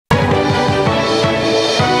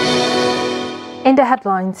In the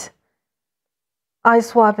headlines,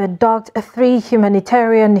 ISWAP docked 3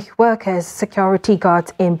 humanitarian workers, security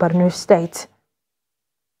guards in Borno State.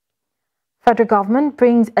 Federal government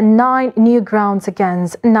brings 9 new grounds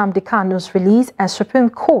against Nnamdi Kanu's release as Supreme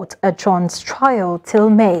Court adjourns trial till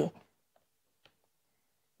May.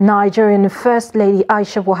 Nigerian First Lady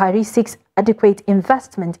Aisha Buhari seeks adequate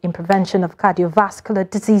investment in prevention of cardiovascular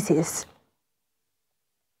diseases.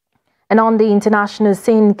 And on the international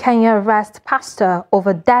scene, Kenya arrests pastor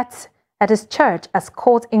over deaths at his church as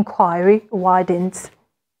court inquiry widens.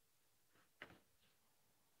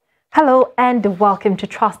 Hello and welcome to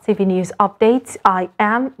Trust TV News Updates. I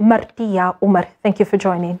am Martia Umar. Thank you for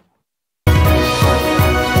joining.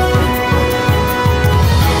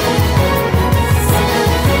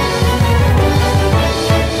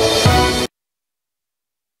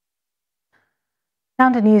 Now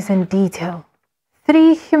the news in detail.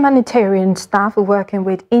 3 humanitarian staff working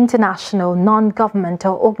with international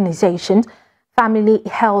non-governmental organizations, Family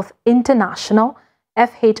Health International,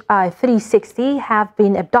 FHI 360, have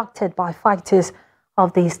been abducted by fighters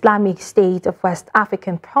of the Islamic State of West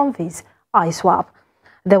African Province, ISWAP.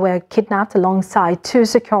 They were kidnapped alongside 2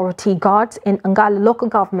 security guards in Ngala local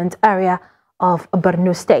government area of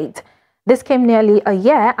Borno State. This came nearly a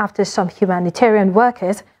year after some humanitarian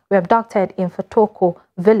workers were abducted in Fatoko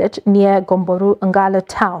village near Gomboru, Ngala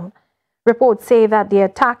town. Reports say that the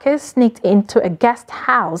attackers sneaked into a guest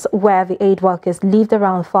house where the aid workers lived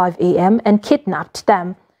around 5 a.m. and kidnapped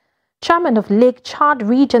them. Chairman of Lake Chad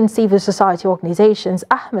Region Civil Society Organizations,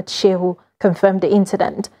 Ahmed Shehu, confirmed the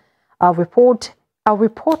incident. Our reporter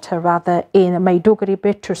in Maiduguri,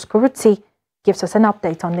 Bitrus Kuruti, gives us an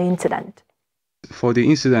update on the incident. For the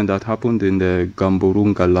incident that happened in the Gomboru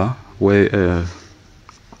Ngala, where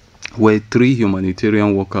 3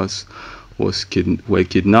 humanitarian workers were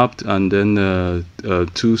kidnapped, and then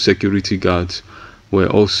 2 security guards were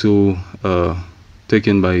also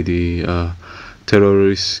taken by the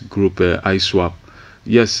terrorist group ISWAP.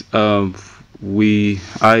 Yes, I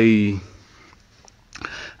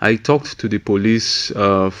talked to the police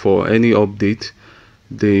for any update.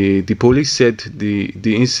 The police said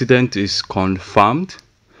the incident is confirmed,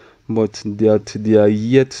 but that they are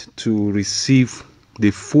yet to receive the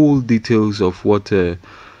full details of what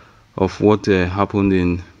happened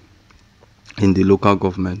in the local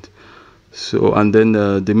government. So, and then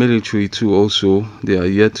the military too, also they are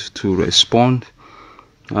yet to respond,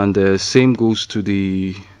 and the same goes to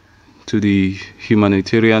the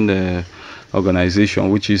humanitarian organization,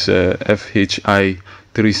 which is FHI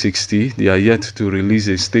 360. They are yet to release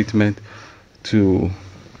a statement to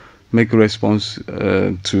make response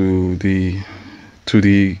to the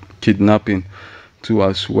kidnapping too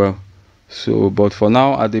as well. So, but for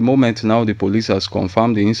now, at the moment, now the police has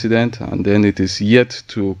confirmed the incident, and then it is yet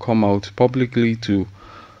to come out publicly to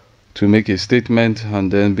make a statement,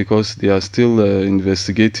 and then because they are still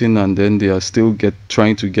investigating, and then they are still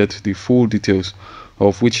trying to get the full details,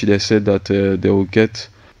 of which they said that they will get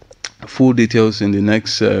full details in the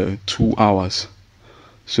next 2 hours.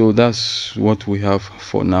 So that's what we have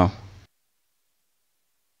for now.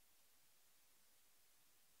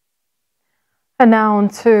 And now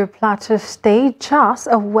to Plateau State, just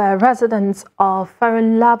where residents of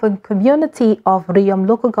Farin-Laban community of Riyom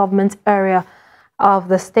local government area of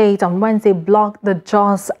the state on Wednesday blocked the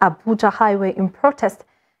Jos-Abuja highway in protest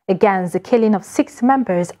against the killing of 6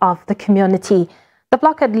 members of the community. The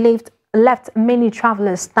blockade left many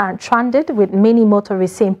travelers stranded, with many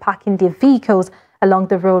motorists seen parking their vehicles along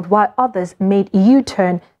the road, while others made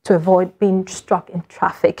U-turn to avoid being struck in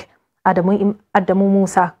traffic. Adamu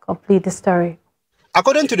Musa complete the story.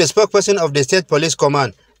 According to the spokesperson of the State Police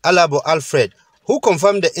Command, Alabo Alfred, who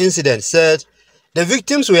confirmed the incident, said the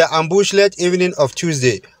victims were ambushed late evening of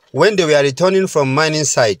Tuesday when they were returning from mining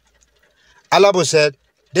site. Alabo said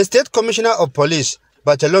the State Commissioner of Police,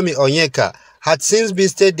 Bartholomew Onyeka, had since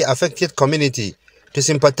visited the affected community to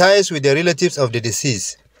sympathize with the relatives of the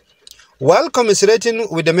deceased. While commiserating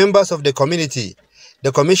with the members of the community,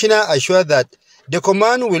 the Commissioner assured that the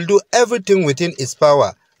command will do everything within its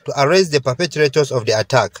power to arrest the perpetrators of the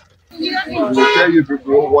attack. I will tell you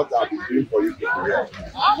people what I've been doing for you people here.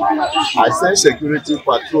 I send security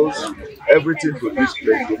patrols, everything to this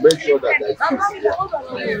place to make sure that there is peace here.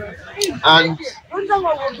 And,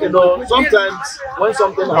 you know, sometimes when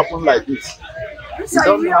something happens like this, you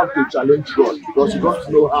don't have to challenge God because you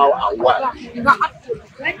don't know how and why.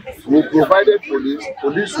 We provided police.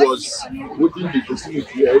 Police was within the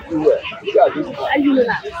vicinity everywhere. Look at this man.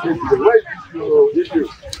 Where is this video?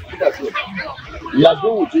 Look at him. He has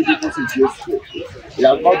been with you people since yesterday. He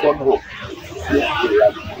has not gone home.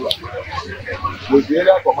 Yesterday, with the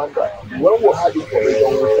area commander. When we had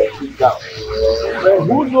information, we sent it down. But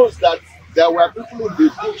who knows that there were people in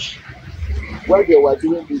the bush when they were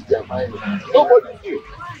doing this their mining? Nobody knew.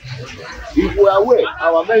 If we are aware,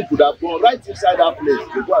 our men could have gone right inside that place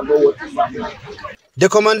to go and know what is happening. The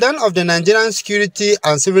commandant of the Nigerian Security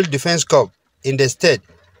and Civil Defense Corps in the state,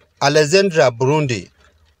 Alexandra Burundi,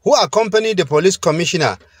 who accompanied the police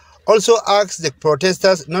commissioner, also asked the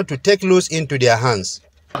protesters not to take laws into their hands.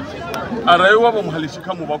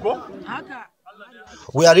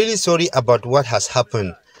 We are really sorry about what has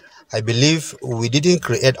happened. I believe we didn't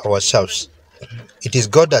create ourselves. It is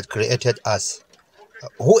God that created us.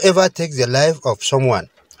 Whoever takes the life of someone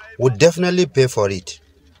would definitely pay for it.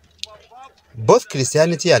 Both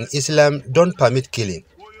Christianity and Islam don't permit killing.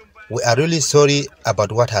 We are really sorry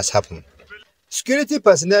about what has happened. Security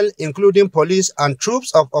personnel, including police and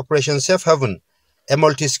troops of Operation Safe Haven, a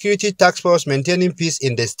multi-security task force maintaining peace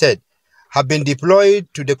in the state, have been deployed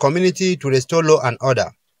to the community to restore law and order.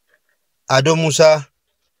 Ado Musa,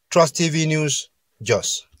 Trust TV News,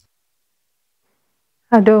 Jos.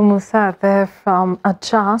 Ado Musa there from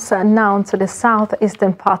Jos, now to the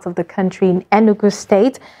southeastern part of the country in Enugu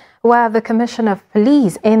State, where the Commissioner of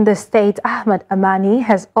Police in the state, Ahmed Amani,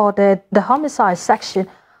 has ordered the homicide section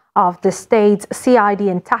of the state's CID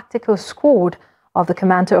and tactical squad of the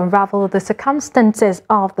command to unravel the circumstances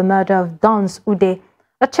of the murder of Dons Ude,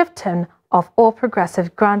 a chieftain of All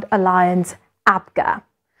Progressive Grand Alliance, APGA.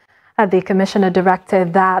 The commissioner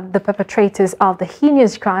directed that the perpetrators of the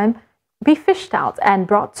heinous crime be fished out and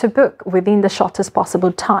brought to book within the shortest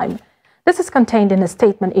possible time. This is contained in a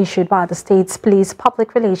statement issued by the state's police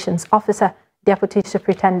public relations officer, Deputy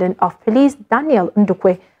Superintendent of Police Daniel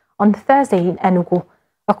Ndukwe, on Thursday in Enugu.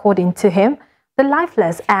 According to him, the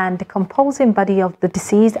lifeless and decomposing body of the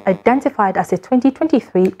deceased, identified as a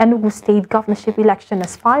 2023 Enugu State governorship election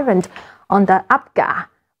aspirant under APGA,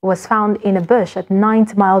 was found in a bush at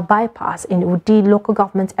 9th Mile Bypass in Udi local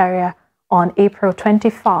government area on April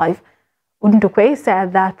 25. Ndukwe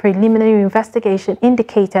said that preliminary investigation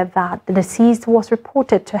indicated that the deceased was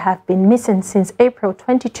reported to have been missing since April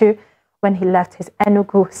 22 when he left his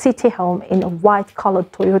Enugu city home in a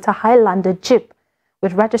white-colored Toyota Highlander Jeep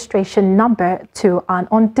with registration number to an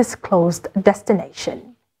undisclosed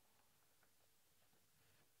destination.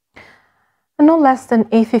 No less than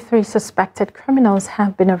 83 suspected criminals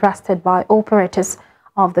have been arrested by operators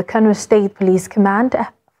of the Kano State Police Command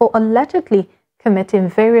for allegedly committing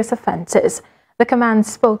various offences. The command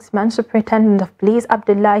spokesman, Superintendent of Police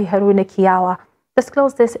Abdullahi Haruna Kiyawa,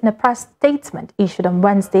 disclosed this in a press statement issued on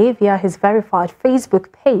Wednesday via his verified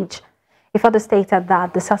Facebook page. He further stated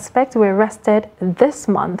that the suspects were arrested this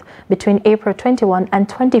month between April 21 and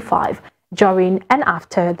 25 during and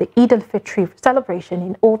after the Eid al-Fitr celebration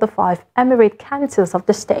in all the 5 emirate councils of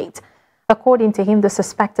the state. According to him, the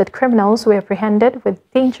suspected criminals were apprehended with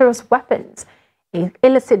dangerous weapons,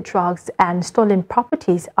 illicit drugs and stolen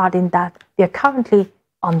properties, adding that they are currently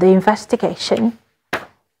under investigation.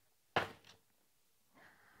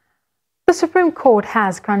 The Supreme Court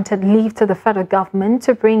has granted leave to the federal government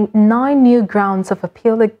to bring 9 new grounds of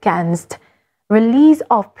appeal against release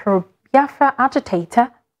of pro-Biafra agitator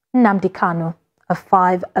Nnamdi Kanu. A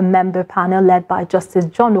 5-member panel led by Justice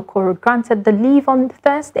John Okoro granted the leave on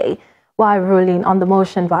Thursday while ruling on the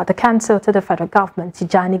motion by the counsel to the federal government,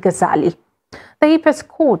 Tijani Ghazali. The Apex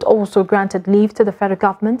Court also granted leave to the federal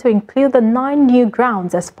government to include the 9 new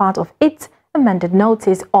grounds as part of its amended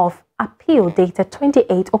notice of appeal dated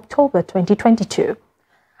 28 October 2022.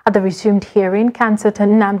 At the resumed hearing, counsel to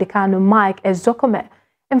Nnamdi Kanu Mike Ezokome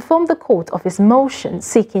informed the court of his motion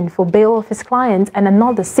seeking for bail of his client and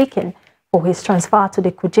another seeking for his transfer to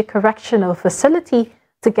the Kuje Correctional Facility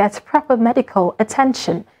to get proper medical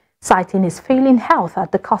attention, citing his failing health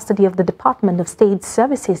at the custody of the Department of State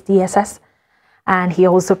Services, DSS. And he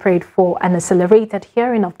also prayed for an accelerated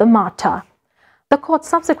hearing of the matter. The court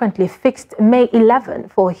subsequently fixed May 11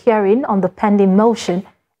 for a hearing on the pending motion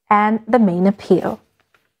and the main appeal.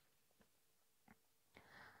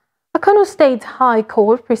 The Kano State High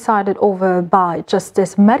Court, presided over by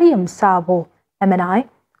Justice Mariam Sabo, MNI,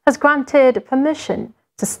 has granted permission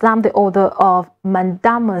to stamp the order of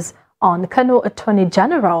mandamus on Kano Attorney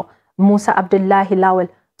General Musa Abdullahi Lawal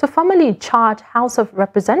to formally charge House of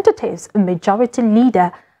Representatives Majority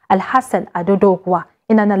Leader Al-Hassan Adodogwa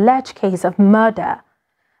in an alleged case of murder.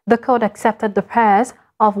 The court accepted the prayers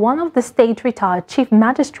of one of the state retired Chief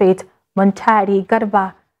Magistrate Montari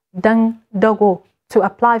Garba Dandogo to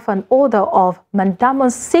apply for an order of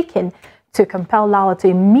mandamus seeking to compel Lawal to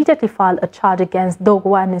immediately file a charge against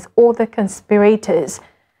Dogwa and his other conspirators.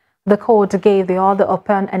 The court gave the order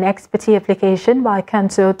upon an ex parte application by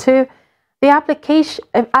counsel to the applicant,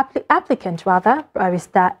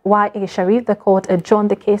 Barrister Y.A. Sharif. The court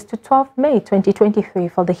adjourned the case to 12 May 2023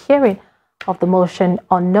 for the hearing of the motion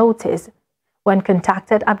on notice. When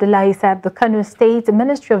contacted, Abdullahi said the Kano State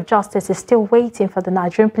Ministry of Justice is still waiting for the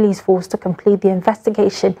Nigerian police force to complete the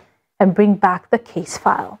investigation and bring back the case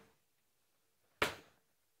file.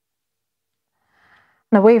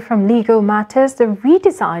 Away from legal matters, the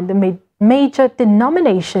redesign the major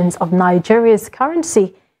denominations of Nigeria's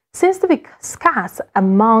currency seems to be scarce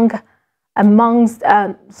amongst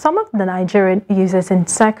some of the Nigerian users in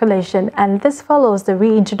circulation, and this follows the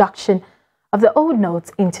reintroduction of the old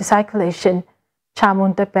notes into circulation.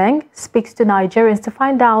 Chamun Dabeng speaks to Nigerians to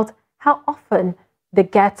find out how often they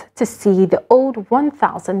get to see the old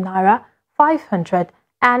 1,000 naira, 500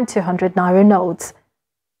 and 200 naira notes.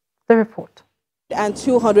 The report. And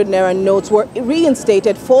 200 naira notes were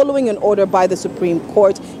reinstated following an order by the Supreme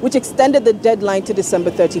Court, which extended the deadline to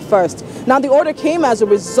December 31st. Now, the order came as a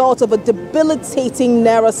result of a debilitating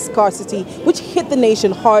naira scarcity, which hit the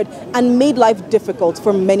nation hard and made life difficult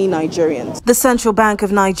for many Nigerians. The Central Bank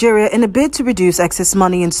of Nigeria, in a bid to reduce excess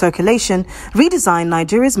money in circulation, redesigned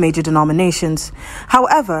Nigeria's major denominations.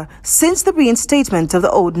 However, since the reinstatement of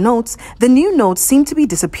the old notes, the new notes seem to be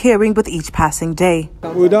disappearing with each passing day.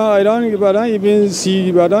 I don't even see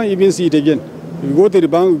it again. We go to the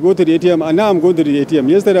bank, we go to the ATM, and now I'm going to the ATM.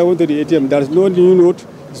 Yesterday I went to the ATM. There's no new note.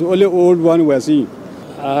 It's only old one we're seeing.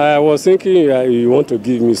 I was thinking you want to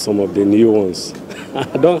give me some of the new ones. I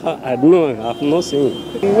have not seen.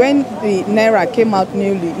 When the naira came out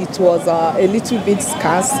newly, it was a little bit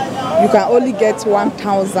scarce. You can only get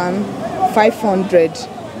 1,500.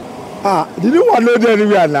 The new one not there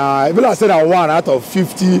anywhere now. Even I said I one out of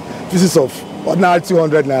 50 pieces of ordinary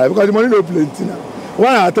 200 naira because the money no plenty now.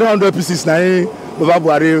 1 out of 300 pieces now, Baba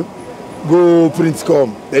Buhari go print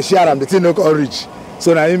come. They share them, the thing no come reach.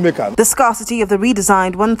 So now you make them. The scarcity of the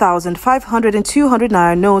redesigned 1,500 and 200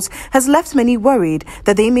 naira notes has left many worried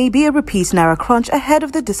that they may be a repeat naira crunch ahead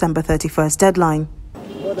of the December 31st deadline.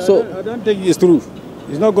 So I don't think it's true.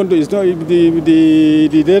 It's not going to. It's not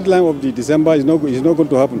the deadline of the December is not going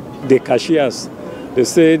to happen. The cashiers, they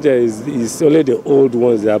say it's only the old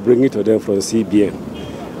ones they are bringing to them from CBN.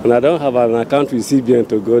 And I don't have an account with CBN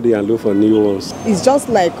to go there and look for new ones. It's just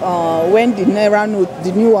like when the naira note,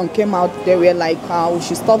 the new one came out, they were like, we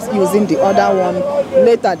should stop using the other one.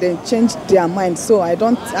 Later, they changed their mind. So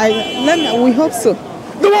we hope so.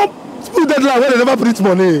 They won't put deadline when they never print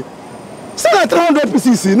money. Sell at 300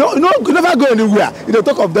 pieces, never go anywhere. If they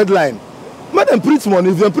talk of deadline, let them print money.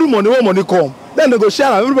 If they print money, when money come, then they go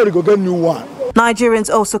share and everybody go get new one. Nigerians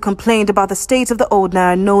also complained about the state of the old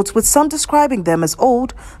naira notes, with some describing them as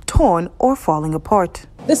old, torn or falling apart.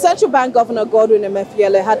 The Central Bank Governor Godwin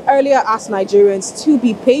Emefiele had earlier asked Nigerians to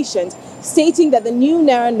be patient, stating that the new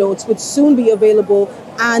naira notes would soon be available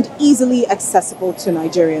and easily accessible to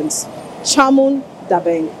Nigerians. Chamun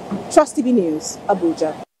Dabeng, Trust TV News,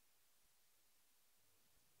 Abuja.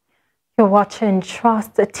 You're watching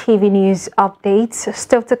Trust TV News updates.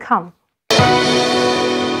 Still to come.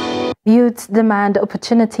 Youths demand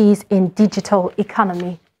opportunities in digital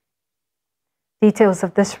economy. Details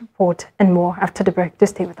of this report and more after the break.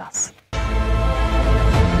 Just stay with us.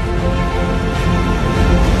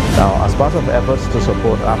 Now, as part of efforts to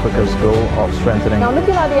support Africa's goal of strengthening... Now,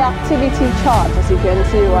 looking at the activity chart, as you can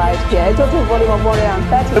see right here, a total volume of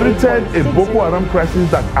 130... Treated a Boko Haram crisis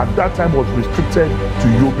that at that time was restricted to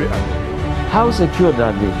Yobe. How secure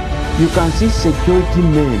are they? You can see security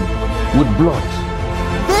men with blood.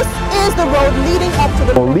 This is the road leading up to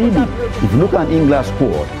the... Already, if you look at England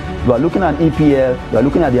squad, you are looking at EPL, you are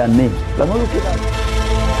looking at their names. You are not looking at...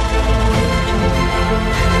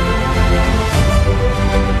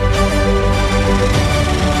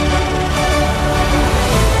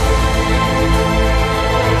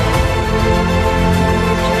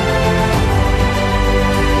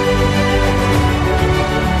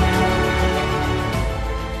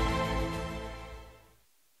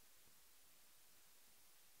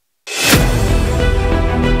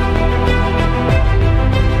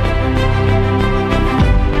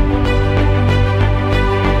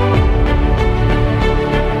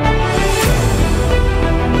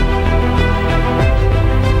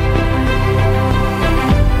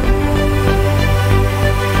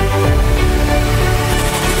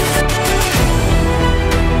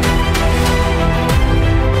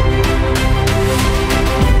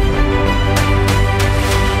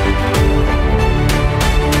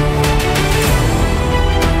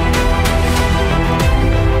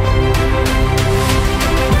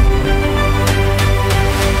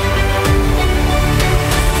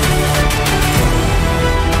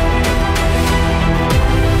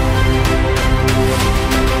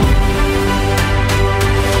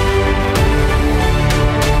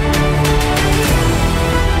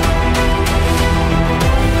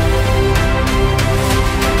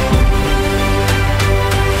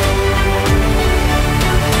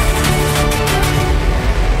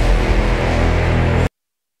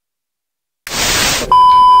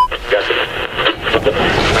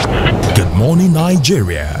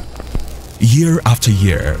 Nigeria. Year after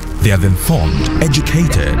year, they have informed,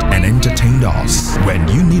 educated, and entertained us. When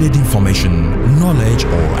you needed information, knowledge,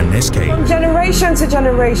 or an escape. From generation to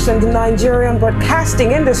generation, the Nigerian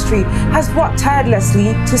broadcasting industry has worked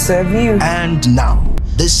tirelessly to serve you. And now,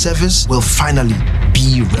 this service will finally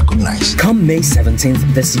be recognized. Come May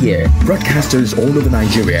 17th this year, broadcasters all over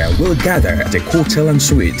Nigeria will gather at the Hotel and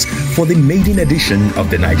Suites for the maiden edition of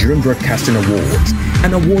the Nigerian Broadcasting Awards,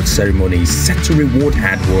 an award ceremony set to reward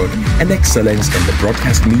hard work and excellence in the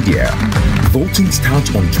broadcast media. Voting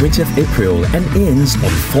starts on 20th April and ends on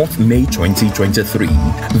 4th May 2023.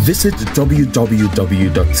 Visit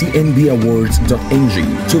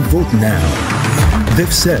www.tnbawards.ng to vote now.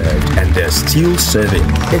 They've served and they're still serving.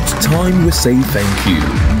 It's time we say thank you.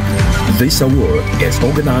 This award is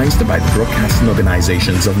organized by the Broadcasting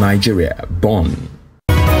Organizations of Nigeria, Bonn.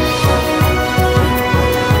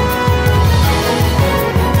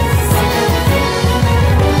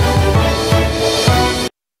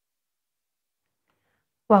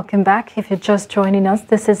 Welcome back. If you're just joining us,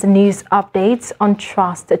 this is the news updates on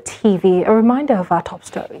Trust TV. A reminder of our top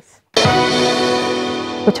stories.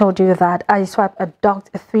 We told you that ISWAP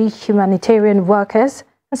abducted 3 humanitarian workers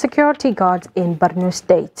and security guards in Borno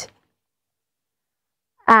State.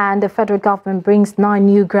 And the federal government brings 9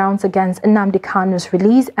 new grounds against Nnamdi Kanu's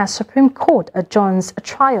release as Supreme Court adjourns a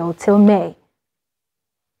trial till May.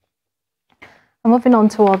 And moving on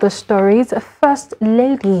to other stories, First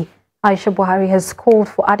Lady Aisha Buhari has called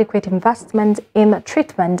for adequate investment in the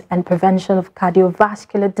treatment and prevention of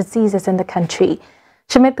cardiovascular diseases in the country.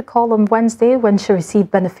 She made the call on Wednesday when she received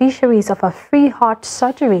beneficiaries of a free heart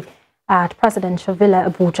surgery at Presidential Villa,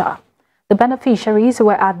 Abuja. The beneficiaries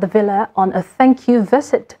were at the villa on a thank you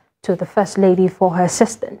visit to the First Lady for her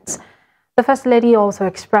assistance. The First Lady also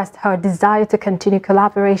expressed her desire to continue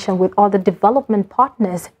collaboration with other development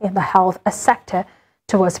partners in the health sector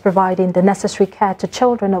towards providing the necessary care to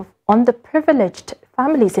children of underprivileged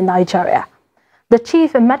families in Nigeria. The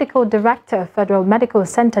Chief Medical Director of Federal Medical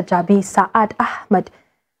Center, Jabi Saad Ahmed,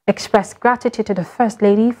 expressed gratitude to the First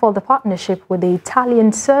Lady for the partnership with the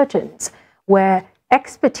Italian surgeons, where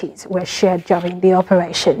expertise were shared during the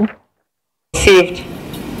operation. Received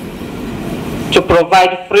to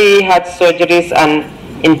provide free heart surgeries and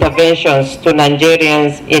interventions to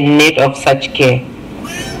Nigerians in need of such care.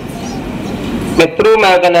 Through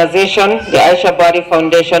my organization, the Aisha Buhari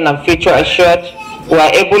Foundation and Future Assured, we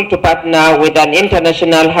are able to partner with an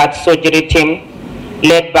international heart surgery team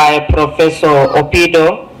led by Professor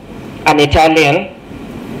Opido, an Italian,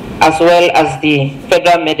 as well as the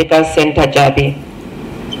Federal Medical Center Jabi,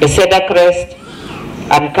 the Cedar Crest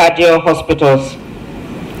and Cardio hospitals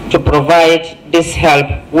to provide this help,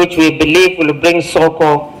 which we believe will bring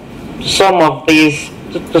succor to some of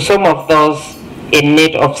those in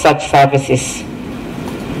need of such services.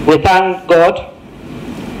 We thank God.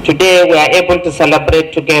 Today we are able to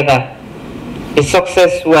celebrate together the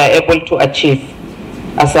success we are able to achieve,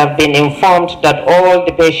 as I've been informed that all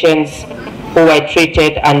the patients who were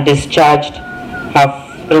treated and discharged have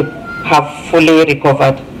fully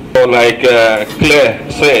recovered. So like Claire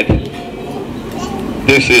said,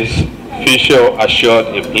 this is Future Assured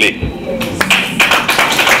in play.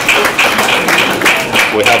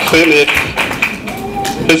 We have seen it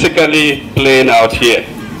physically playing out here.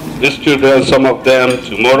 These children, some of them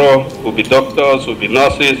tomorrow will be doctors, will be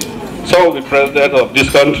nurses, some will be president of this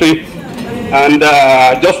country, and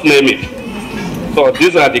just name it. So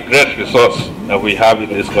these are the great resources that we have in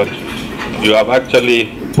this country. You have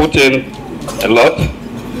actually put in a lot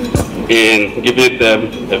in giving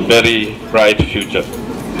them a very bright future.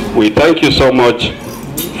 We thank you so much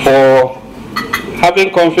for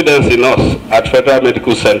having confidence in us at Federal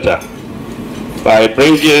Medical Center by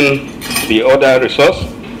bringing the other resource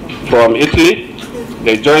from Italy.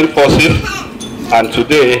 They joined forces, and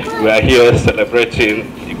today we are here celebrating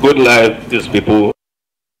the good life these people.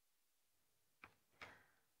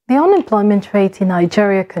 The unemployment rate in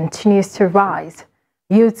Nigeria continues to rise.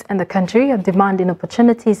 Youths in the country are demanding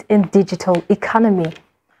opportunities in digital economy.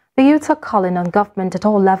 The youths are calling on government at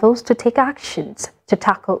all levels to take actions to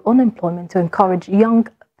tackle unemployment to encourage young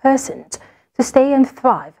persons to stay and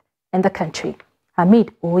thrive in the country.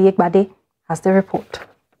 Hamid Oyegbade has the report.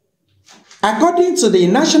 According to the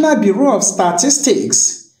National Bureau of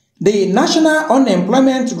Statistics, the national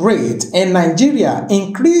unemployment rate in Nigeria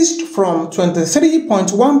increased from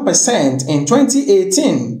 23.1% in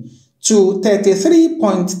 2018 to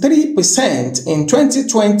 33.3% in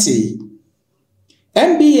 2020.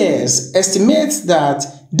 NBS estimates that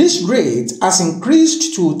this rate has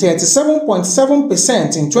increased to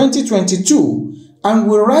 37.7% in 2022 and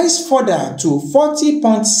will rise further to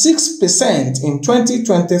 40.6% in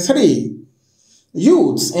 2023.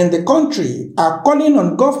 Youths in the country are calling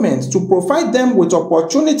on government to provide them with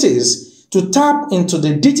opportunities to tap into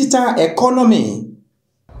the digital economy.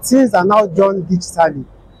 Things are now done digitally.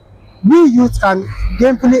 We youth can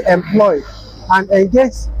gainfully employ and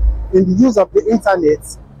engage in the use of the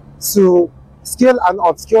internet to scale and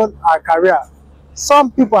upscale our career.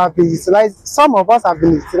 Some people have been utilized, some of us have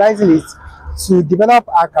been utilizing it to develop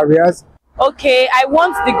our careers. Okay, I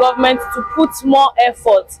want the government to put more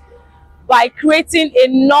effort by creating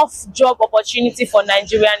enough job opportunity for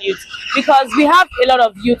Nigerian youth, because we have a lot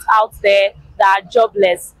of youth out there that are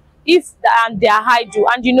jobless. And they are idle,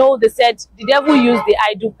 and you know, they said the devil used the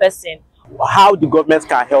idle person. How the government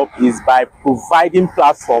can help is by providing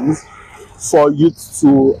platforms for youth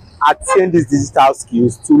to attain these digital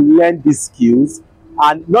skills, to learn these skills,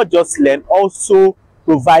 and not just learn, also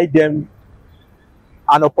provide them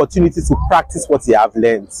an opportunity to practice what they have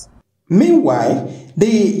learned. Meanwhile, the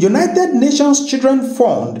United Nations Children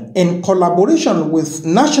Fund, in collaboration with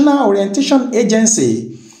National Orientation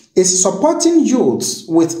Agency, is supporting youths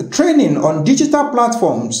with training on digital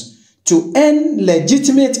platforms to earn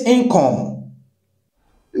legitimate income.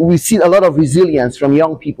 We see a lot of resilience from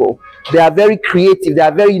young people. They are very creative, they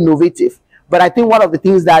are very innovative. But I think one of the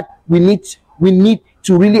things that we need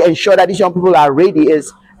to really ensure that these young people are ready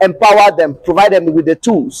is empower them, provide them with the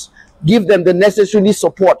tools, give them the necessary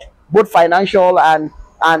support, both financial and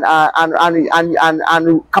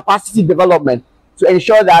capacity development, to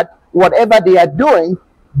ensure that whatever they are doing,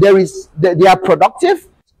 they are productive.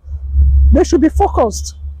 They should be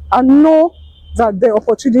focused and know that the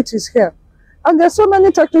opportunity is here. And there's so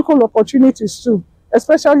many technical opportunities too,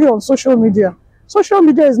 especially on social media. Social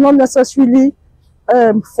media is not necessarily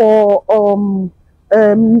for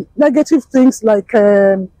negative things like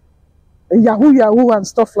Yahoo and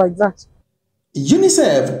stuff like that.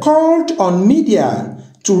 UNICEF called on media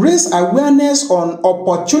to raise awareness on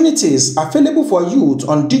opportunities available for youth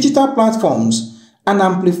on digital platforms and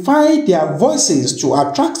amplify their voices to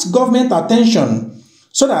attract government attention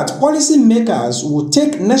so that policymakers will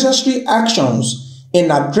take necessary actions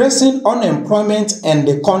in addressing unemployment in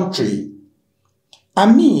the country.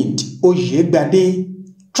 Amid Oyegbade,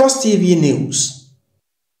 Trust TV News.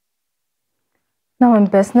 Now in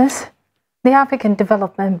business, the African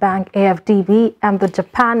Development Bank AFDB and the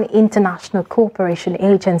Japan International Cooperation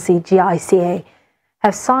Agency GICA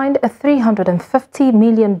have signed a $350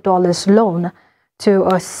 million loan to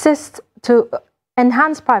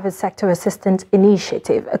enhance private sector assistance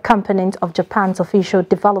initiative, a component of Japan's official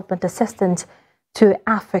development assistance to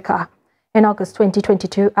Africa. In August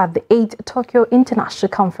 2022, at the 8th Tokyo International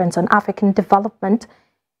Conference on African Development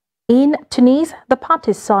in Tunis, the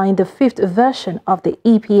parties signed the 5th version of the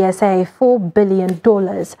EPSA $4 billion.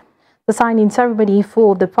 The signing ceremony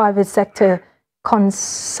for the private sector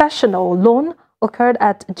concessional loan occurred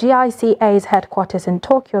at GICA's headquarters in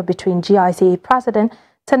Tokyo between GICA President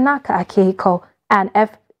Tanaka Akihiko and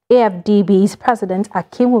AFDB's President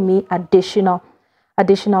Akinwumi Additional.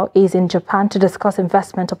 Additional is in Japan to discuss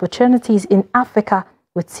investment opportunities in Africa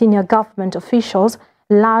with senior government officials,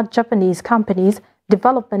 large Japanese companies,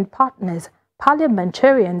 development partners,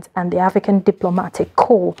 parliamentarians, and the African Diplomatic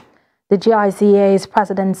Corps. The GICA's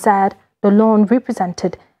president said the loan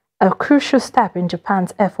represented a crucial step in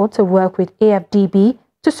Japan's effort to work with AFDB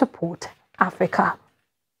to support Africa.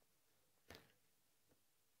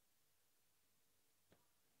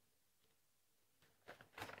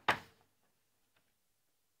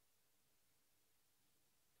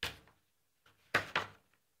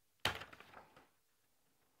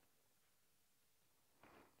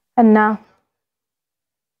 And now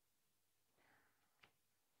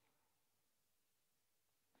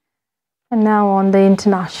on the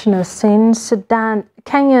international scene,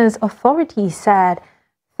 Kenya's authorities said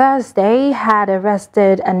Thursday had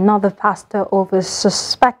arrested another pastor over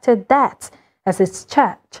suspected deaths as its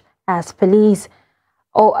church, as police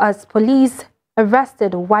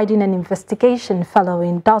arrested widening an investigation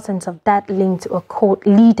following dozens of deaths linked to a cult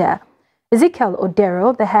leader. Ezekiel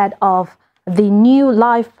Odero, the head of the New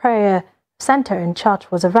Life Prayer Center and Church,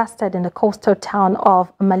 was arrested in the coastal town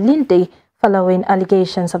of Malindi following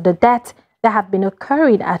allegations of the deaths that have been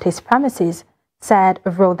occurring at his premises, said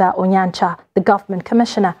Rhoda Onyancha, the government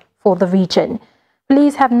commissioner for the region.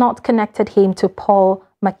 Police have not connected him to Paul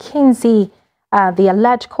McKenzie, the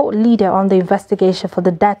alleged cult leader on the investigation for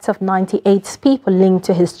the deaths of 98 people linked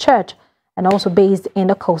to his church and also based in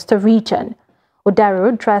the coastal region.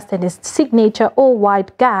 Odero, dressed in his signature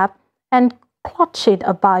all-white garb and clutching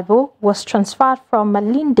a Bible, was transferred from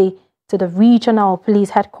Malindi to the regional police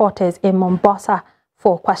headquarters in Mombasa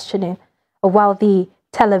for questioning. While the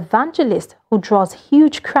televangelist, who draws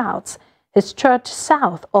huge crowds, his church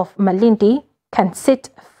south of Malindi can sit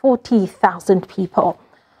 40,000 people.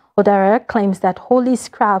 Odara claims that holy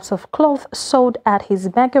scraps of cloth sold at his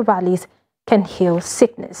mega rallies can heal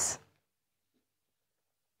sickness.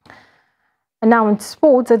 And now in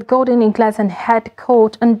sports, at Golden Eagles, and head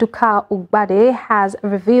coach Nduka Ugbade has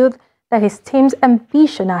revealed that his team's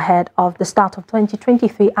ambition ahead of the start of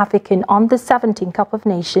 2023 African Under-17 Cup of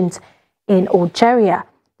Nations in Algeria.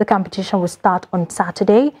 The competition will start on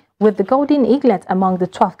Saturday, with the Golden Eagles among the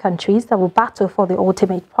 12 countries that will battle for the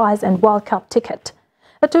ultimate prize and World Cup ticket.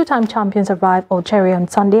 The two-time champions arrived Algeria on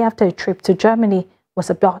Sunday after a trip to Germany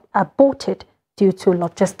was aborted due to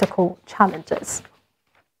logistical challenges.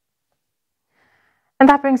 And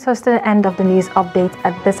that brings us to the end of the news update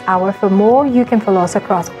at this hour. For more, you can follow us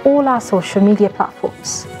across all our social media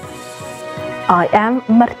platforms. I am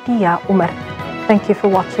Martia Umar. Thank you for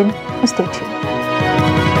watching and stay tuned.